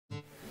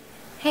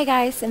Hey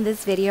guys, in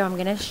this video I'm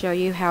going to show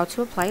you how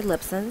to apply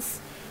LipSense.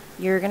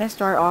 You're going to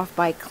start off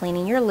by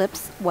cleaning your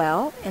lips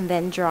well and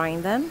then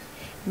drying them.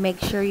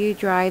 Make sure you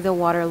dry the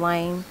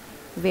waterline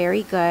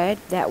very good,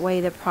 that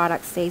way the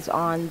product stays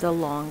on the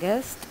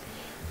longest.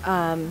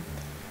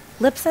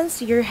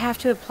 LipSense, you have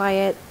to apply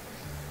it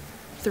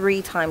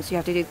 3 times. You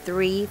have to do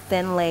 3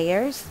 thin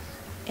layers,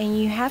 and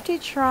you have to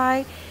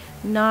try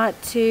not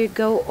to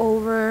go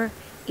over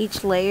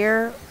each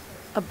layer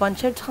a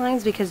bunch of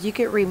times because you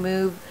could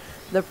remove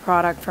the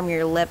product from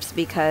your lips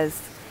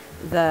because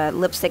the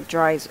lipstick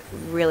dries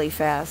really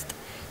fast.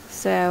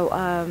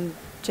 So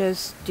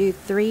just do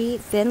 3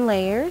 thin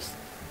layers,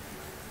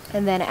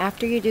 and then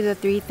after you do the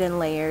 3 thin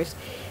layers,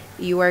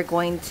 you are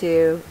going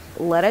to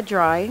let it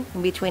dry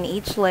in between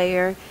each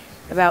layer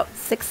about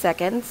 6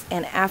 seconds,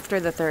 and after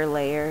the 3rd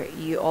layer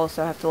you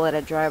also have to let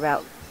it dry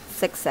about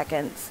 6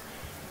 seconds,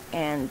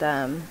 and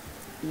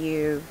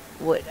you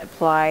would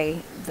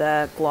apply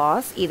the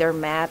gloss, either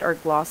matte or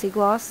glossy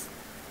gloss.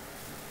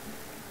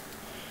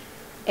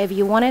 If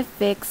you want to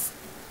fix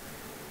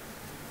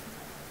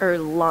or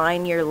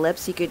line your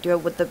lips, you could do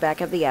it with the back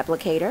of the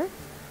applicator.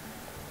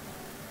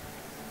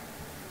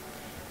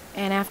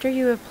 And after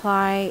you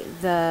apply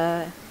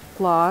the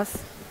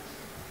gloss,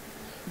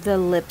 the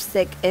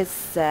lipstick is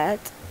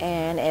set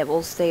and it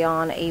will stay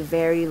on a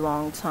very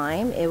long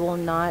time. It will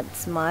not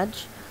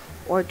smudge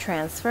or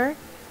transfer.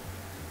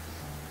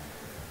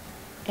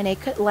 And it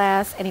could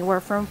last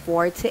anywhere from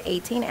 4 to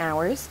 18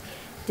 hours.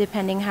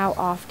 Depending how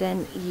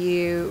often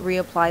you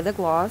reapply the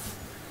gloss.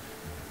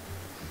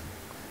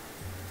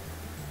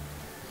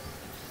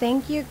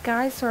 Thank you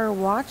guys for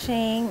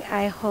watching.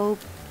 I hope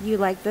you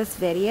liked this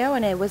video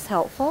and it was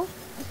helpful.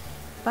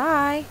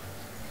 Bye.